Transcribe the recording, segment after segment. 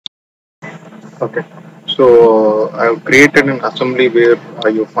Okay. So I've created an assembly where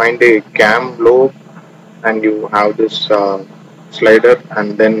you find a cam lobe and you have this slider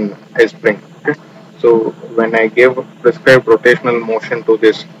and then a spring. Okay. So when I give prescribed rotational motion to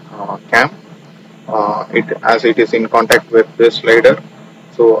this cam, it as it is in contact with this slider,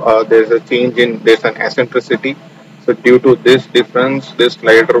 so there's a change in there's an eccentricity. So due to this difference, this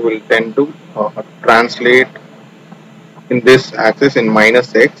slider will tend to translate in this axis in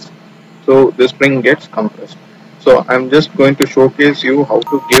minus x. So the spring gets compressed. So I'm just going to showcase you how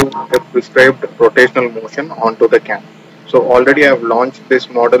to give a prescribed rotational motion onto the cam. So already I've launched this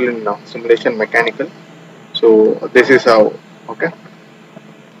model in simulation mechanical. So this is how. Okay.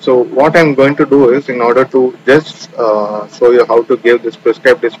 So what I'm going to do is, in order to just show you how to give this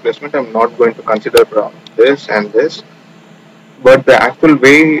prescribed displacement, I'm not going to consider this and this. But the actual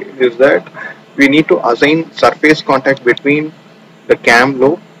way is that we need to assign surface contact between the cam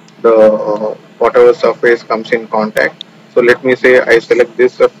lobe, the whatever surface comes in contact. So let me say I select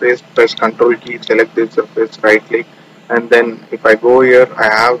this surface, press Control key, select this surface, right click, and then if I go here, I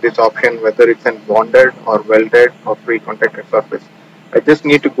have this option whether it's an bonded or welded or free contacted surface. I just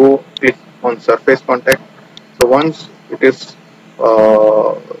need to go click on surface contact. So once it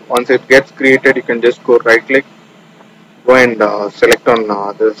gets created, you can just go right click, go and select on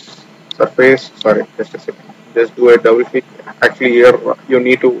this surface. Sorry, just a second. Just do a double click. Actually, here you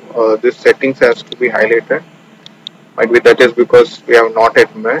need to this settings has to be highlighted. Might be that is because we have not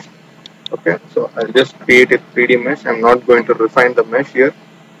yet meshed. Okay, so I'll just create a 3D mesh. I'm not going to refine the mesh here.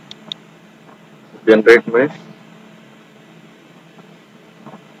 Generate mesh.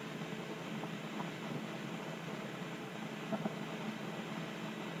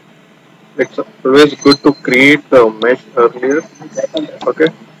 It's always good to create the mesh earlier. Okay,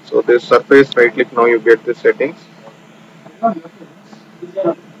 so this surface, right click, now you get the settings.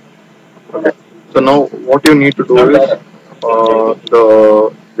 Okay, so now what you need to do is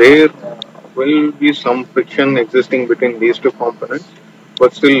there will be some friction existing between these two components,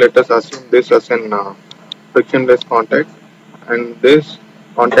 but still let us assume this as an frictionless contact, and this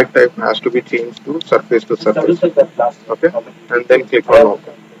contact type has to be changed to surface to surface. Okay, and then click on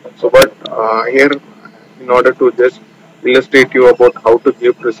OK. So, but here, in order to just illustrate you about how to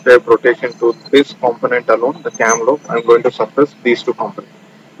give prescribed rotation to this component alone, the cam lobe, I'm going to suppress these two components.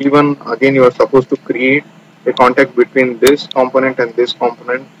 Even again, you are supposed to create a contact between this component and this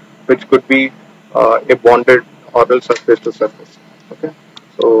component, which could be a bonded oral surface to surface. Okay,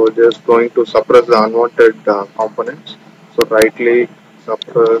 so just going to suppress the unwanted components. So right click,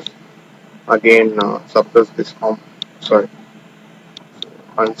 suppress, again suppress this sorry,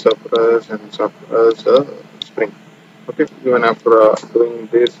 unsuppress and suppress the spring. Okay, even after doing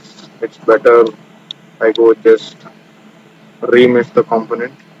this, it's better I go just remesh the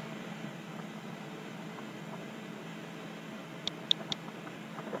component.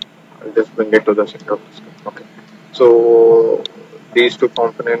 I'll just bring it to the center of the screen. Okay, so these two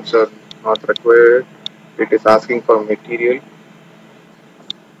components are not required. It is asking for material.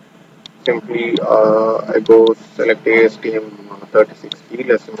 Simply I go select ASTM36 key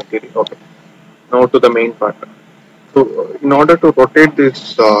as a material. Okay, now to the main part. So in order to rotate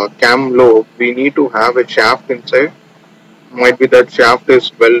this cam lobe, we need to have a shaft inside. Might be that shaft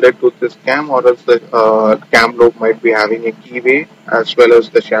is welded to this cam, or else the cam lobe might be having a keyway, as well as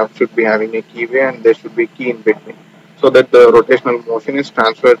the shaft should be having a keyway, and there should be key in between, so that the rotational motion is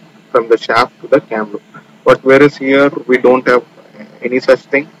transferred from the shaft to the cam lobe. But whereas here we don't have any such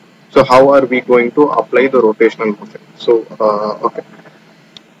thing, so how are we going to apply the rotational motion? So okay,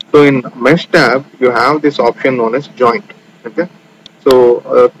 so in mesh tab you have this option known as joint. Okay, so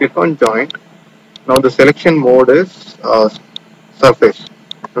click on joint. Now the selection mode is surface.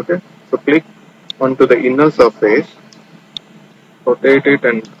 Okay, so click onto the inner surface, rotate it,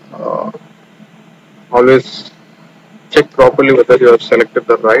 and always check properly whether you have selected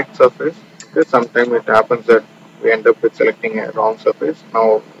the right surface. Okay, sometimes it happens that we end up with selecting a wrong surface.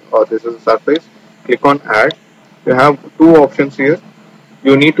 Now this is a surface. Click on add. You have two options here.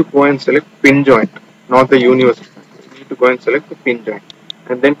 You need to go and select pin joint, not the universal. You need to go and select the pin joint,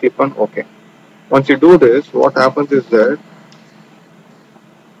 and then click on OK. Once you do this, what happens is that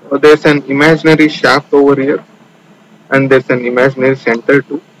there's an imaginary shaft over here, and there's an imaginary center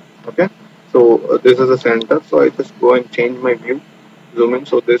too. Okay, so this is the center. So I just go and change my view, zoom in.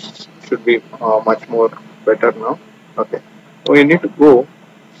 So this should be much more better now. Okay, so you need to go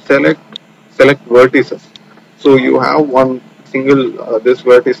select vertices. So you have one single this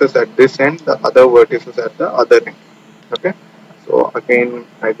vertices at this end, the other vertices at the other end. Okay, so again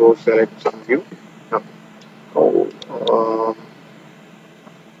I go select some view. Okay. So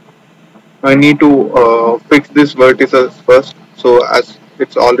I need to fix this vertices first. So as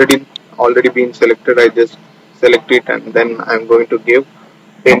it's already been selected, I just select it and then I'm going to give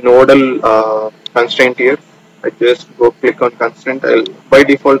a nodal constraint here. I just go click on constraint. By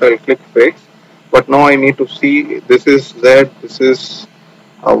default I'll click fix, but now I need to see this is Z, this is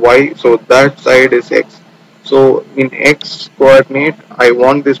y, so that side is x. So in x coordinate, I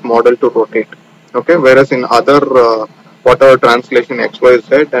want this model to rotate. Okay, whereas in other whatever translation x, y,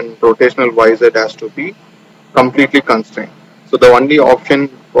 z and rotational y, z has to be completely constrained. So the only option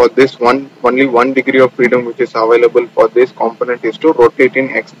for this only 1 degree of freedom which is available for this component is to rotate in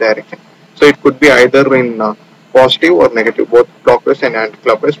x direction. So it could be either in positive or negative, both clockwise and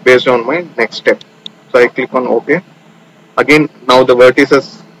anti-clockwise based on my next step. So I click on OK. Again, now the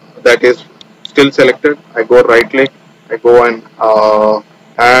vertices that is still selected, I go right click, I go and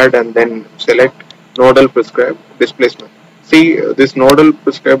add and then select nodal prescribed displacement. See, this nodal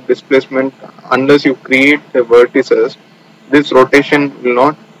prescribed displacement, unless you create the vertices, this rotation will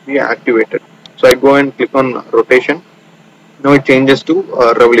not be activated. So I go and click on rotation. Now it changes to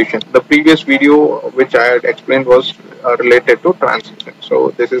revolution. The previous video which I had explained was related to transition. So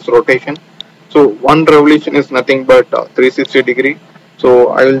this is rotation. So one revolution is nothing but 360 degree. So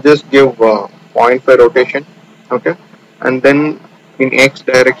I will just give zero point 0.5 rotation. Okay, and then in x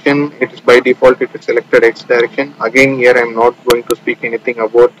direction, it is by default it is selected x direction. Again here I am not going to speak anything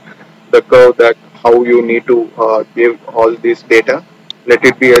about the curve, that how you need to give all this data. Let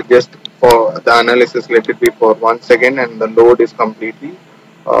it be just for the analysis, let it be for 1 second, and the load is completely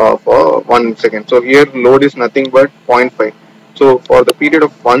for 1 second. So here load is nothing but zero point 0.5. So for the period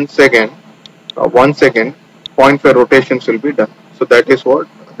of 1 second, 1 second, zero point 0.5 rotations will be done. So that is what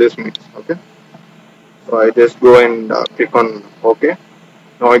this means. Okay. So I just go and click on OK.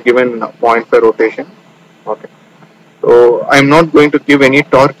 Now I given 0.5 rotation. Okay. So I'm not going to give any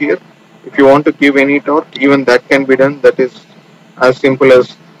torque here. If you want to give any torque, even that can be done. That is as simple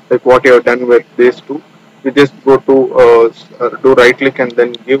as like what you have done with these two. You just go to do right click and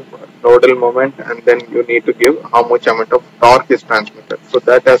then give nodal moment, and then you need to give how much amount of torque is transmitted. So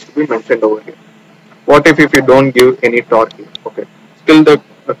that has to be mentioned over here. What if you don't give any torque here? Okay, still the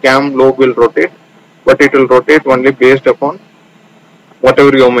cam lobe will rotate, but it will rotate only based upon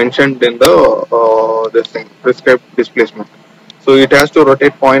whatever you mentioned in the this thing prescribed displacement. So it has to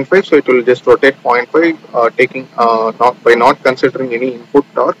rotate zero point 0.5, so it will just rotate zero point 0.5, taking not by not considering any input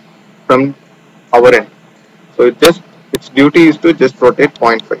torque from our end. So its duty is to just rotate zero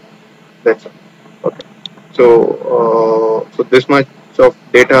point 0.5. That's it. Okay. So so this much of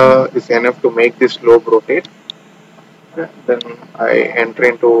data is enough to make this lobe rotate. Then I enter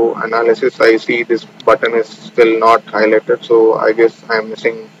into analysis. I see this button is still not highlighted, so I guess I'm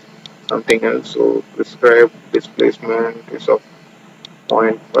missing something else. So prescribed displacement is of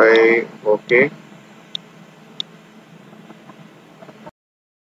 0.5. Okay.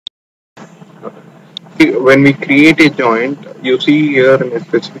 When we create a joint, you see here in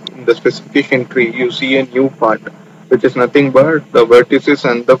the specification tree, you see a new part, which is nothing but the vertices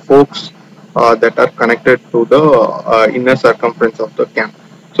and the forks that are connected to the inner circumference of the cam.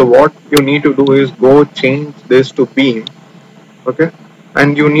 So what you need to do is go change this to beam. Okay,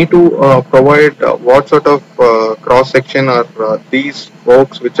 and you need to provide what sort of cross section are these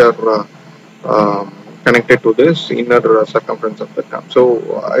forks which are connected to this inner circumference of the cam.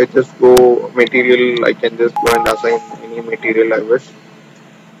 So I just go material, I can just go and assign any material I wish.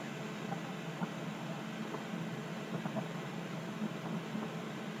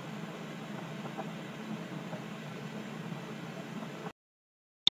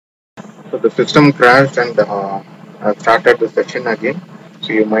 So the system crashed and started the session again.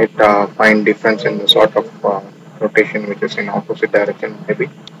 So you might find difference in the sort of rotation which is in opposite direction maybe.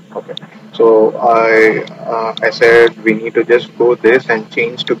 Okay. So I said we need to just go this and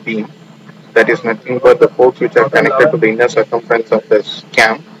change to beam. That is nothing but the forks which are connected to the inner circumference of this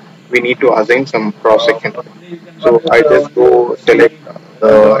cam. We need to assign some cross section. So I just go select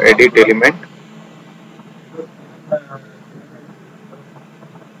the edit element.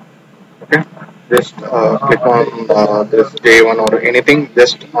 Okay, just click on this J1 or anything,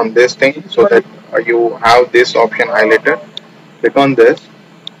 just on this thing, so that you have this option highlighted. Click on this,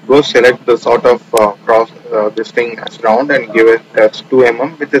 go select the sort of cross this thing as round and give it as 2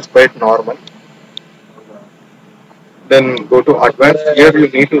 mm, which is quite normal. Then go to advanced. Here you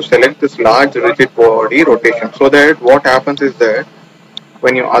need to select this large rigid body rotation, so that what happens is that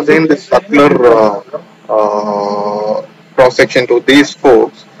when you assign this circular cross section to these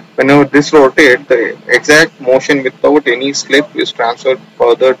forks, whenever this rotates, the exact motion without any slip is transferred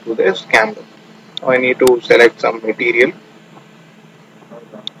further to this camber. I need to select some material.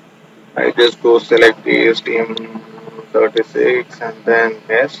 I just go select ASTM36 and then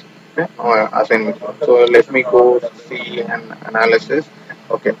yes, okay, assignment. So let me go see an analysis.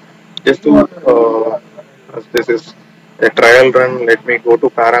 Okay, just to as this is a trial run, let me go to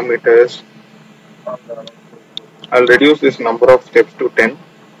parameters. I'll reduce this number of steps to 10.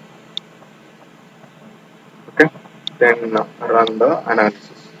 Okay, then run the analysis.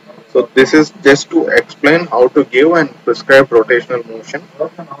 So this is just to explain how to give and prescribe rotational motion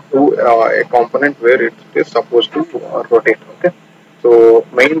to a component where it is supposed to rotate. Okay, so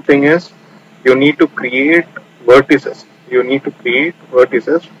main thing is you need to create vertices. You need to create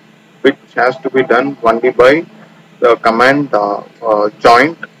vertices which has to be done only by the command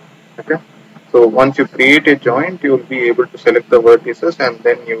joint. Okay, so once you create a joint, you will be able to select the vertices and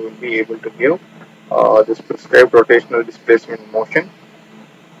then you will be able to give this prescribed rotational displacement motion.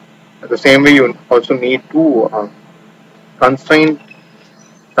 The same way, you also need to constrain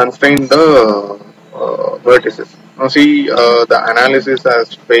the vertices. Now, see, the analysis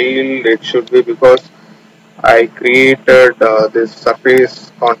has failed. It should be because I created this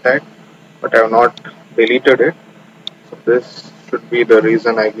surface contact, but I have not deleted it. So this should be the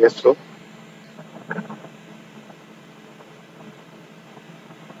reason, I guess so.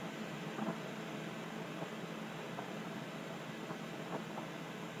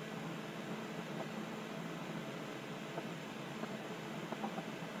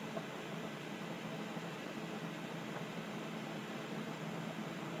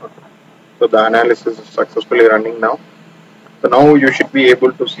 So the analysis is successfully running now. So now you should be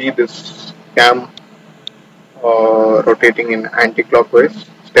able to see this cam rotating in anti-clockwise,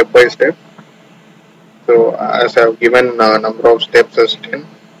 step by step. So as I have given number of steps as 10,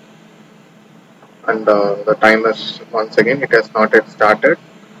 and the time is once again it has not yet started.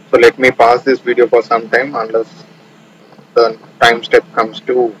 So let me pause this video for some time unless the time step comes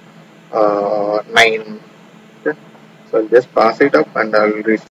to 9. Okay. So I'll just pass it up and I'll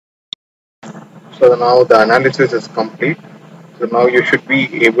restart. So now the analysis is complete. So now you should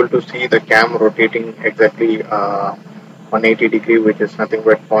be able to see the cam rotating exactly 180 degree, which is nothing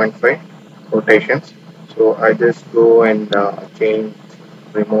but 0.5 rotations. So I just go and change,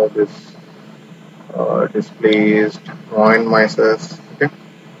 remove this displaced, join misers. Okay,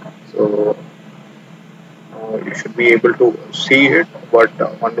 so you should be able to see it, but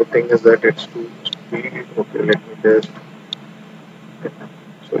only thing is that it's too speed. Okay, let me just. Okay.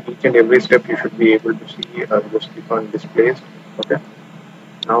 So each and every step you should be able to see. Just click on displaced. Okay.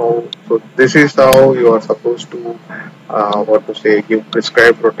 Now, so this is how you are supposed to, what to say, give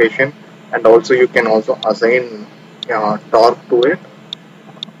prescribed rotation, and also you can also assign torque to it.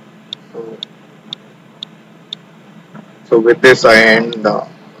 So, so with this I end.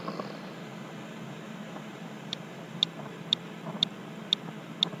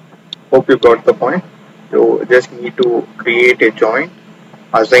 Hope you got the point. You just need to create a joint,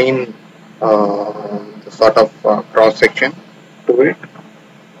 assign the sort of cross section to it.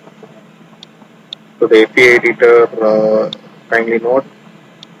 So the FE editor, kindly note,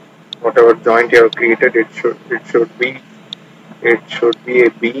 whatever joint you have created, it should be a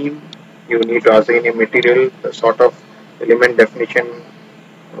beam. You need to assign a material, the sort of element definition.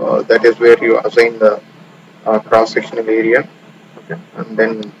 That is where you assign the cross sectional area. Okay, and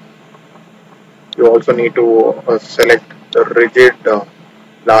then you also need to select the rigid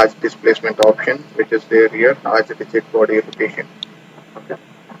large displacement option, which is there here, large rigid body rotation. Okay.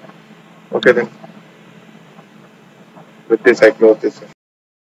 Okay then. With this, I close this.